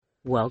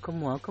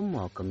Welcome,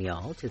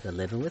 y'all, to the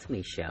Livin' With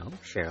Me show.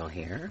 Cheryl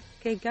here.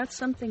 Okay, got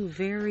something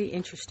very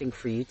interesting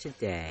for you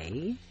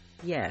today.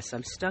 Yes,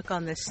 I'm stuck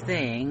on this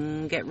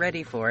thing. Get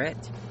ready for it.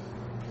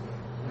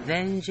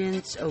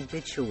 Vengeance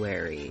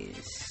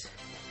Obituaries.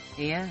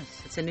 Yes,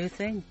 it's a new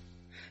thing.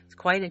 It's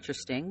quite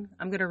interesting.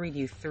 I'm going to read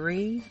you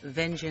 3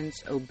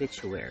 Vengeance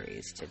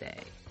Obituaries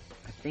today.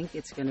 I think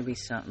it's going to be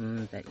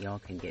something that y'all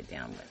can get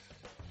down with.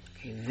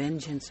 Okay,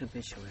 Vengeance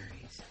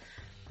Obituaries.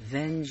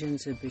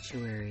 Vengeance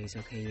Obituaries.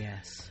 Okay,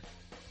 yes.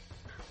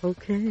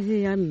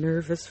 Okay, I'm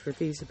nervous for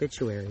these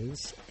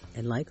obituaries.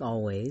 And like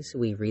always,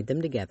 we read them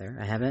together.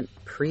 I haven't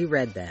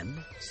pre-read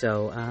them.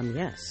 So,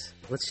 yes.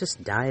 Let's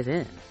just dive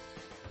in.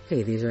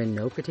 Okay, these are in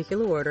no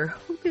particular order.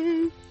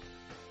 Okay.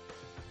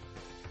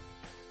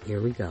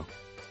 Here we go.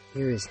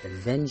 Here is the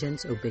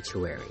Vengeance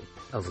Obituary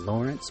of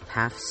Lawrence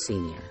Paff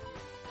Sr.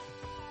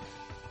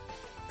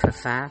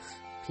 Paff,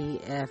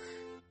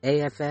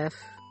 P-F-A-F-F,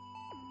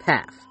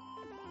 Paff.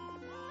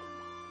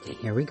 Okay,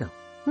 here we go.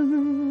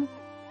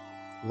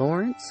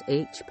 Lawrence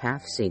H.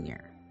 Paff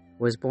Sr.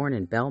 was born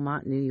in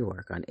Belmont, New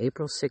York on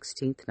April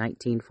 16,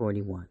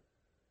 1941.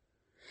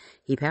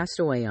 He passed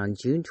away on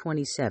June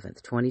 27,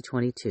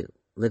 2022,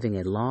 living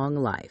a long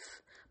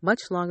life,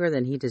 much longer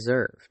than he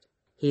deserved.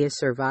 He is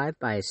survived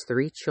by his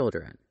 3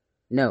 children.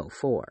 No,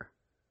 4.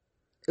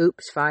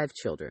 Oops, 5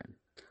 children.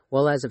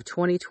 Well, as of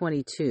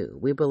 2022,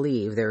 we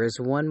believe there is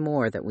one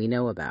more that we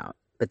know about,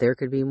 but there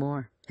could be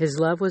more. His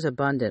love was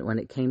abundant when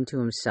it came to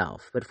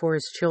himself, but for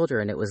his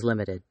children it was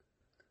limited.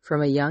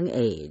 From a young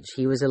age,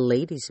 he was a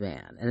ladies'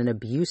 man and an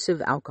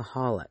abusive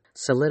alcoholic,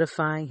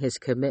 solidifying his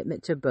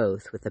commitment to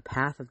both with the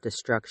path of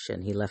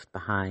destruction he left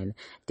behind,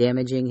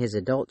 damaging his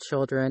adult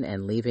children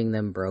and leaving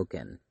them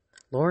broken.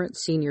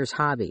 Lawrence Sr.'s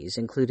hobbies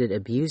included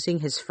abusing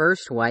his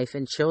first wife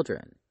and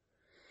children.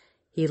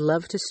 He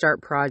loved to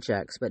start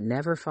projects but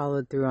never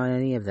followed through on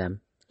any of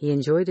them. He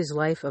enjoyed his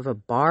life of a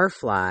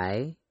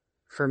barfly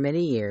for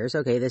many years.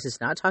 Okay, this is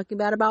not talking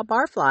about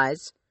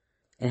barflies.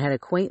 And had a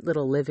quaint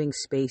little living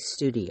space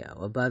studio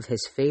above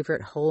his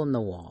favorite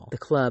hole-in-the-wall, the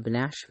Club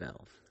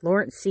Nashville.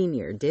 Lawrence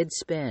Sr. did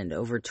spend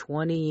over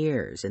 20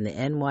 years in the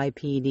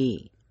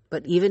NYPD,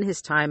 but even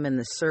his time in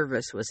the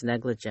service was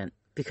negligent.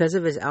 Because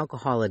of his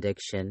alcohol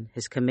addiction,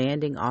 his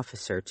commanding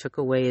officer took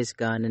away his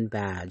gun and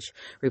badge,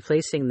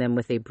 replacing them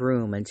with a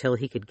broom until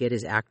he could get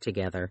his act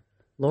together.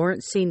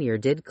 Lawrence Sr.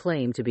 did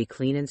claim to be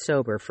clean and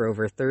sober for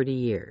over 30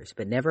 years,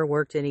 but never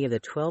worked any of the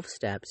 12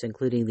 steps,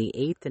 including the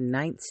 8th and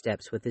 9th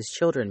steps with his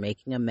children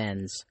making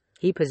amends.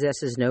 He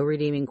possesses no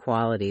redeeming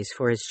qualities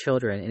for his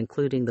children,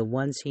 including the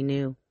ones he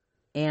knew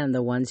and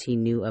the ones he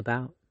knew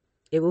about.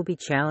 It will be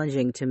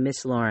challenging to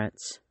miss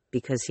Lawrence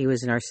because he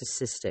was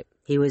narcissistic.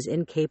 He was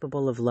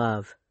incapable of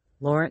love.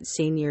 Lawrence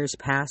Sr.'s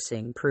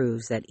passing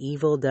proves that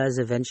evil does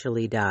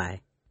eventually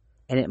die,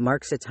 and it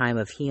marks a time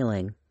of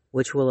healing,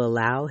 which will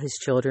allow his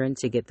children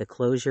to get the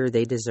closure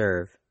they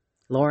deserve.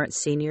 Lawrence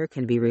Sr.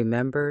 can be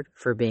remembered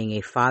for being a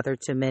father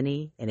to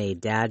many and a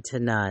dad to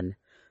none.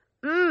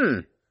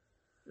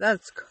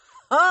 That's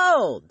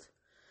cold.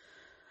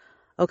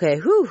 Okay,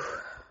 whew.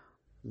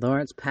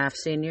 Lawrence Paff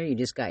Sr., you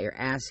just got your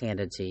ass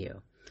handed to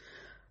you.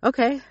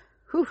 Okay,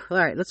 whew. All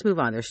right, let's move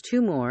on. There's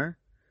 2 more.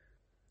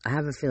 I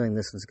have a feeling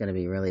this one's going to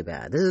be really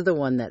bad. This is the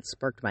one that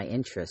sparked my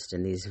interest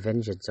in these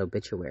Vengeance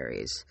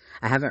Obituaries.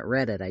 I haven't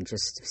read it. I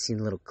just seen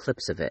little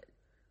clips of it.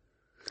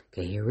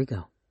 Okay, here we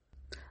go.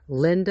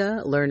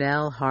 Linda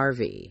Lurnell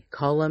Harvey,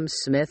 Cullum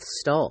Smith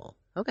Stoll.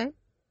 Okay,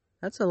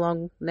 that's a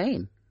long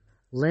name.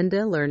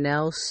 Linda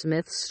Lurnell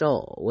Smith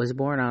Stoll was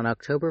born on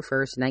October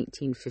 1st,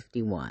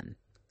 1951.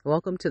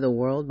 Welcomed to the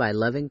world by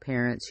loving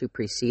parents who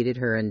preceded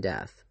her in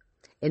death.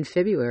 In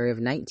February of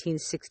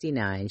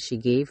 1969, she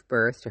gave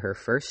birth to her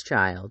first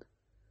child,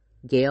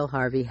 Gail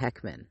Harvey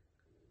Heckman.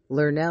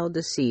 Lurnell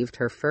deceived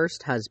her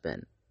first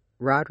husband,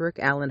 Roderick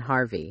Allen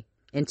Harvey,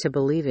 into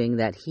believing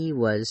that he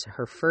was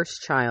her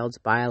first child's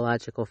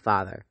biological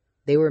father.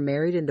 They were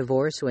married and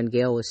divorced when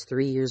Gail was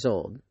 3 years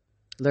old.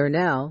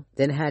 Lurnell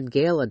then had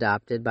Gail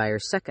adopted by her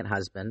second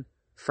husband,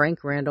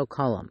 Frank Randall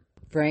Cullum.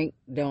 Frank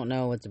don't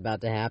know what's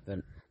about to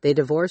happen. They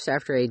divorced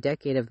after a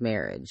decade of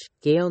marriage.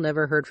 Gail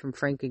never heard from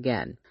Frank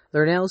again.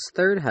 Lurnell's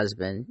third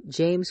husband,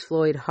 James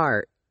Floyd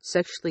Hart,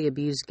 sexually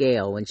abused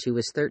Gail when she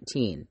was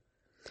 13.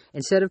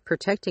 Instead of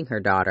protecting her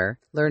daughter,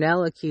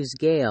 Lurnell accused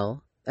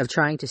Gail of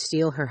trying to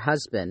steal her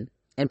husband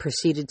and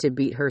proceeded to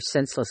beat her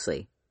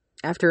senselessly.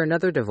 After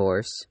another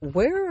divorce,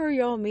 where are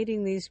y'all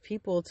meeting these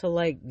people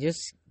to,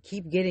 just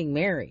keep getting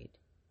married?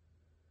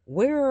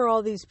 Where are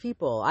all these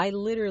people? I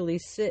literally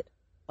sit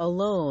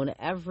alone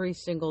every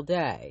single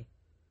day.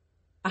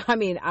 I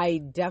mean, I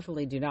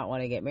definitely do not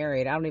want to get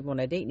married. I don't even want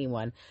to date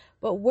anyone.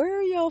 But where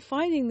are y'all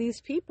finding these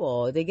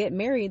people? They get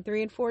married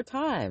 3 and 4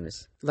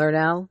 times.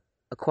 Lurnell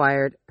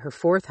acquired her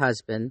 4th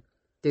husband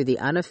through the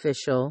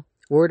unofficial,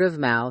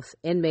 word-of-mouth,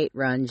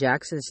 inmate-run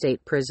Jackson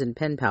State Prison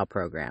Pen Pal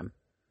program.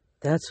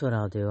 That's what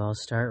I'll do. I'll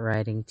start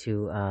writing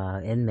to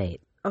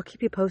inmate. I'll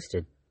keep you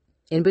posted.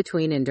 In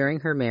between and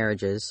during her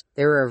marriages,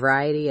 there were a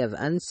variety of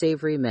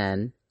unsavory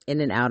men in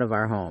and out of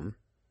our home.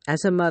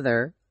 As a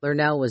mother,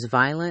 Lurnell was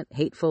violent,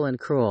 hateful, and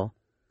cruel.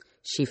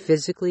 She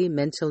physically,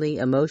 mentally,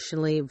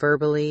 emotionally,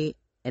 verbally,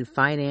 and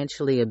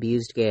financially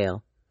abused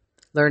Gail.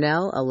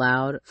 Lurnell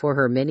allowed for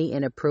her many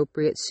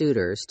inappropriate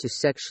suitors to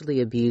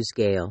sexually abuse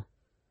Gail.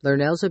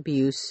 Lurnell's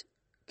abuse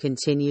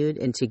continued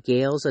into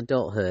Gail's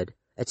adulthood,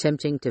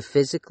 attempting to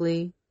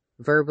physically,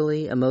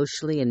 verbally,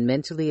 emotionally, and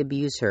mentally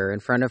abuse her in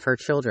front of her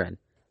children.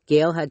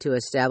 Gail had to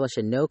establish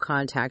a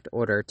no-contact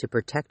order to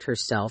protect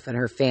herself and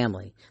her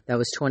family. That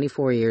was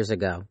 24 years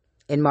ago.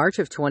 In March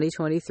of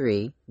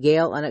 2023,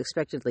 Gail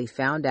unexpectedly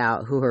found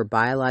out who her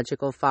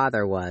biological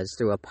father was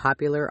through a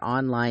popular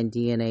online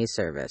DNA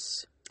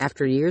service.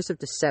 After years of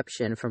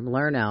deception from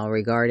Lurnell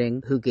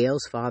regarding who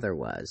Gail's father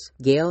was,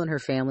 Gail and her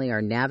family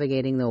are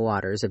navigating the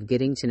waters of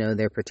getting to know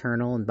their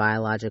paternal and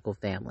biological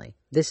family.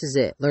 This is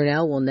it.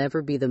 Lurnell will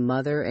never be the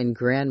mother and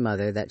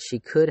grandmother that she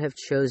could have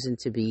chosen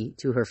to be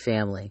to her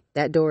family.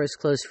 That door is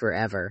closed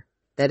forever.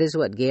 That is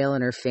what Gail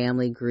and her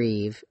family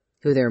grieve,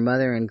 who their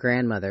mother and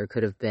grandmother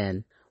could have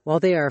been. While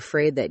they are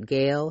afraid that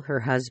Gail, her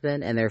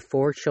husband, and their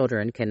 4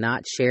 children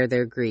cannot share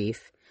their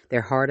grief,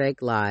 their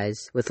heartache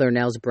lies with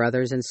Lurnell's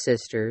brothers and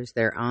sisters,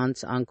 their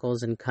aunts,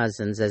 uncles, and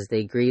cousins as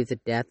they grieve the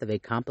death of a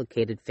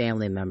complicated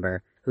family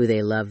member who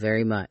they love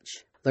very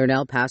much.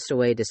 Lurnell passed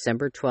away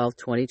December 12,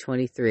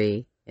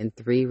 2023 in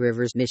 3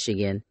 Rivers,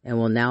 Michigan, and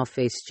will now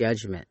face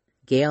judgment.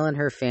 Gail and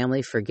her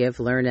family forgive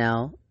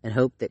Lurnell and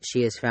hope that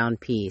she has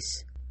found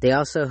peace. They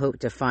also hope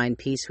to find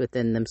peace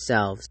within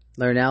themselves.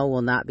 Lurnell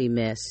will not be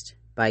missed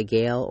by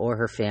Gail or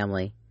her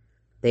family.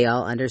 They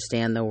all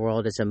understand the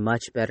world is a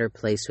much better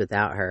place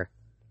without her.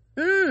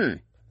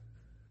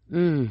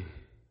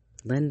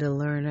 Linda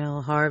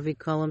Lurnell, Harvey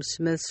Cullum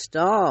Smith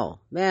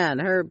Stahl. Man,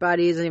 her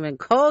body isn't even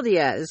cold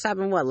yet. This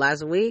happened,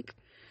 last week?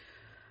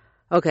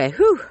 Okay,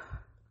 whew.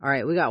 All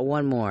right, we got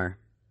one more.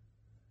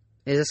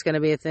 Is this going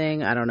to be a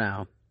thing? I don't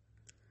know.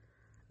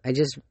 I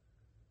just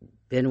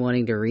been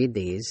wanting to read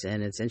these,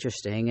 and it's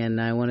interesting,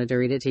 and I wanted to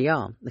read it to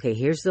y'all. Okay,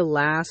 here's the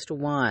last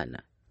one.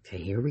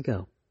 Okay, here we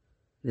go.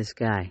 This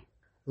guy.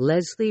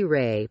 Leslie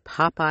Ray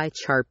Popeye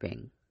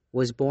Charping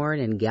was born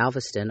in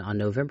Galveston on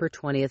November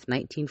 20th,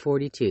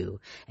 1942,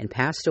 and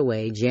passed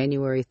away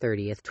January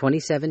 30th,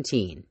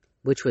 2017,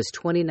 which was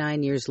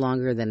 29 years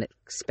longer than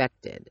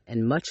expected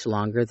and much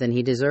longer than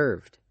he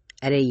deserved.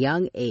 At a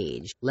young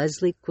age,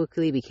 Leslie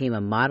quickly became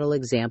a model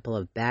example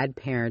of bad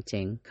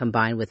parenting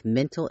combined with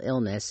mental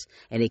illness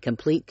and a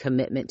complete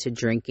commitment to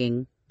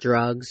drinking,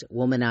 drugs,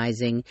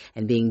 womanizing,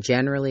 and being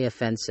generally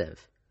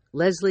offensive.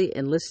 Leslie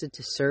enlisted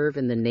to serve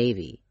in the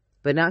Navy,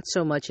 but not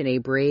so much in a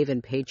brave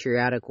and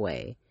patriotic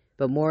way,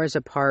 but more as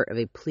a part of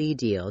a plea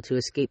deal to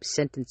escape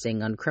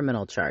sentencing on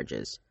criminal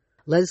charges.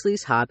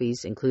 Leslie's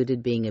hobbies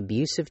included being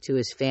abusive to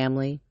his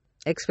family,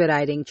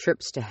 expediting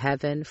trips to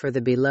heaven for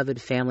the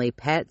beloved family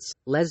pets.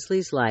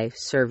 Leslie's life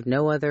served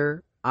no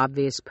other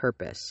obvious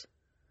purpose.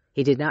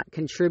 He did not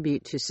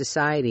contribute to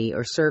society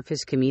or serve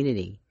his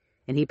community,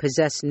 and he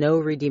possessed no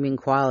redeeming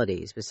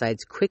qualities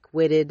besides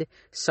quick-witted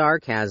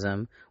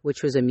sarcasm,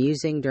 which was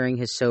amusing during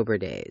his sober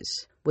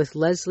days. With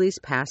Leslie's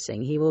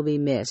passing, he will be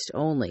missed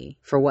only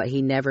for what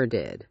he never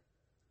did.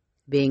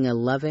 Being a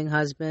loving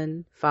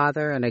husband,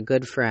 father, and a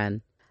good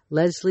friend,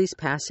 Leslie's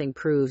passing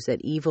proves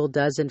that evil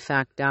does in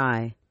fact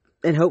die,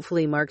 and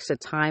hopefully marks a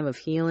time of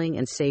healing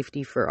and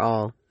safety for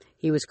all.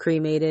 He was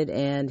cremated,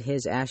 and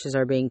his ashes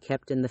are being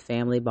kept in the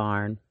family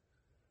barn.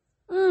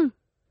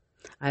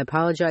 I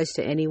apologize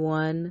to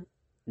anyone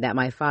that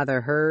my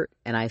father hurt,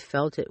 and I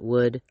felt it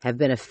would have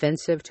been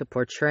offensive to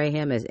portray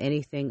him as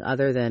anything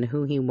other than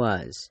who he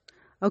was.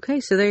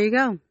 Okay, so there you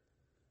go.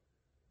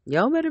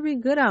 Y'all better be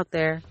good out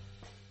there.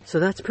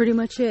 So that's pretty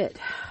much it.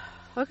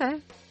 Okay.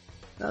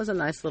 That was a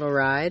nice little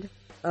ride.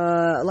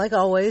 Like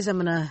always, I'm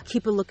going to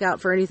keep a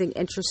lookout for anything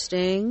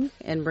interesting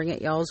and bring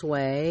it y'all's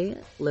way.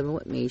 Living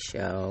with Me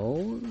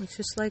show. It's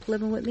just like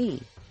living with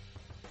me.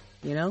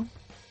 You know?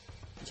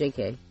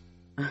 JK.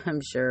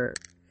 I'm sure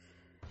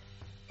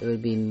it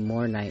would be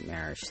more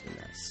nightmarish than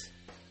this.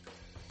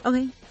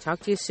 Okay.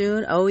 Talk to you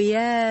soon. Oh,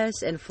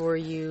 yes. And for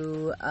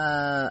you,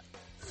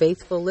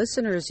 faithful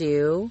listeners,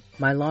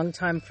 my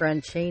longtime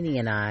friend Cheney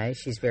and I,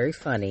 she's very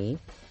funny.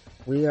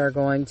 We are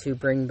going to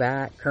bring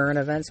back current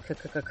events,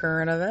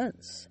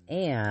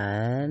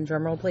 and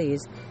drumroll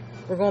please,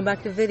 we're going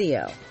back to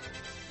video.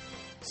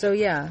 So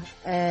yeah,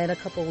 in a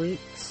couple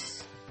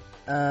weeks,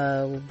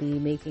 we'll be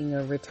making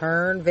a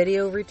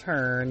video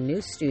return, new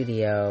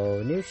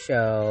studio, new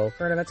show,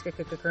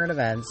 current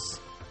events.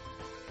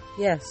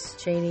 Yes,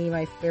 Cheney,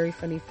 my very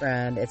funny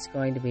friend. It's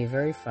going to be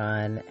very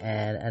fun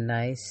and a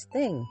nice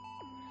thing.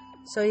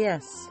 So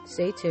yes,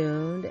 stay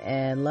tuned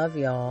and love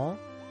y'all.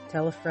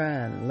 Tell a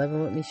friend,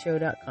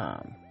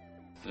 livinwithmeshow.com.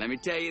 Let me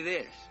tell you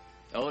this.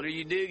 The older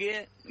you do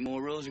get, the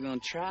more rules are going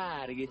to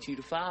try to get you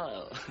to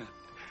follow.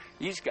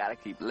 You just got to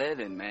keep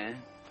living, man.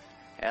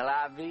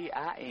 Livin.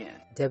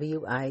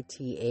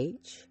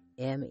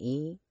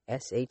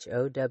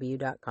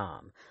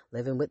 WITHMESHOW.com.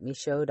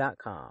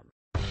 Livinwithmeshow.com.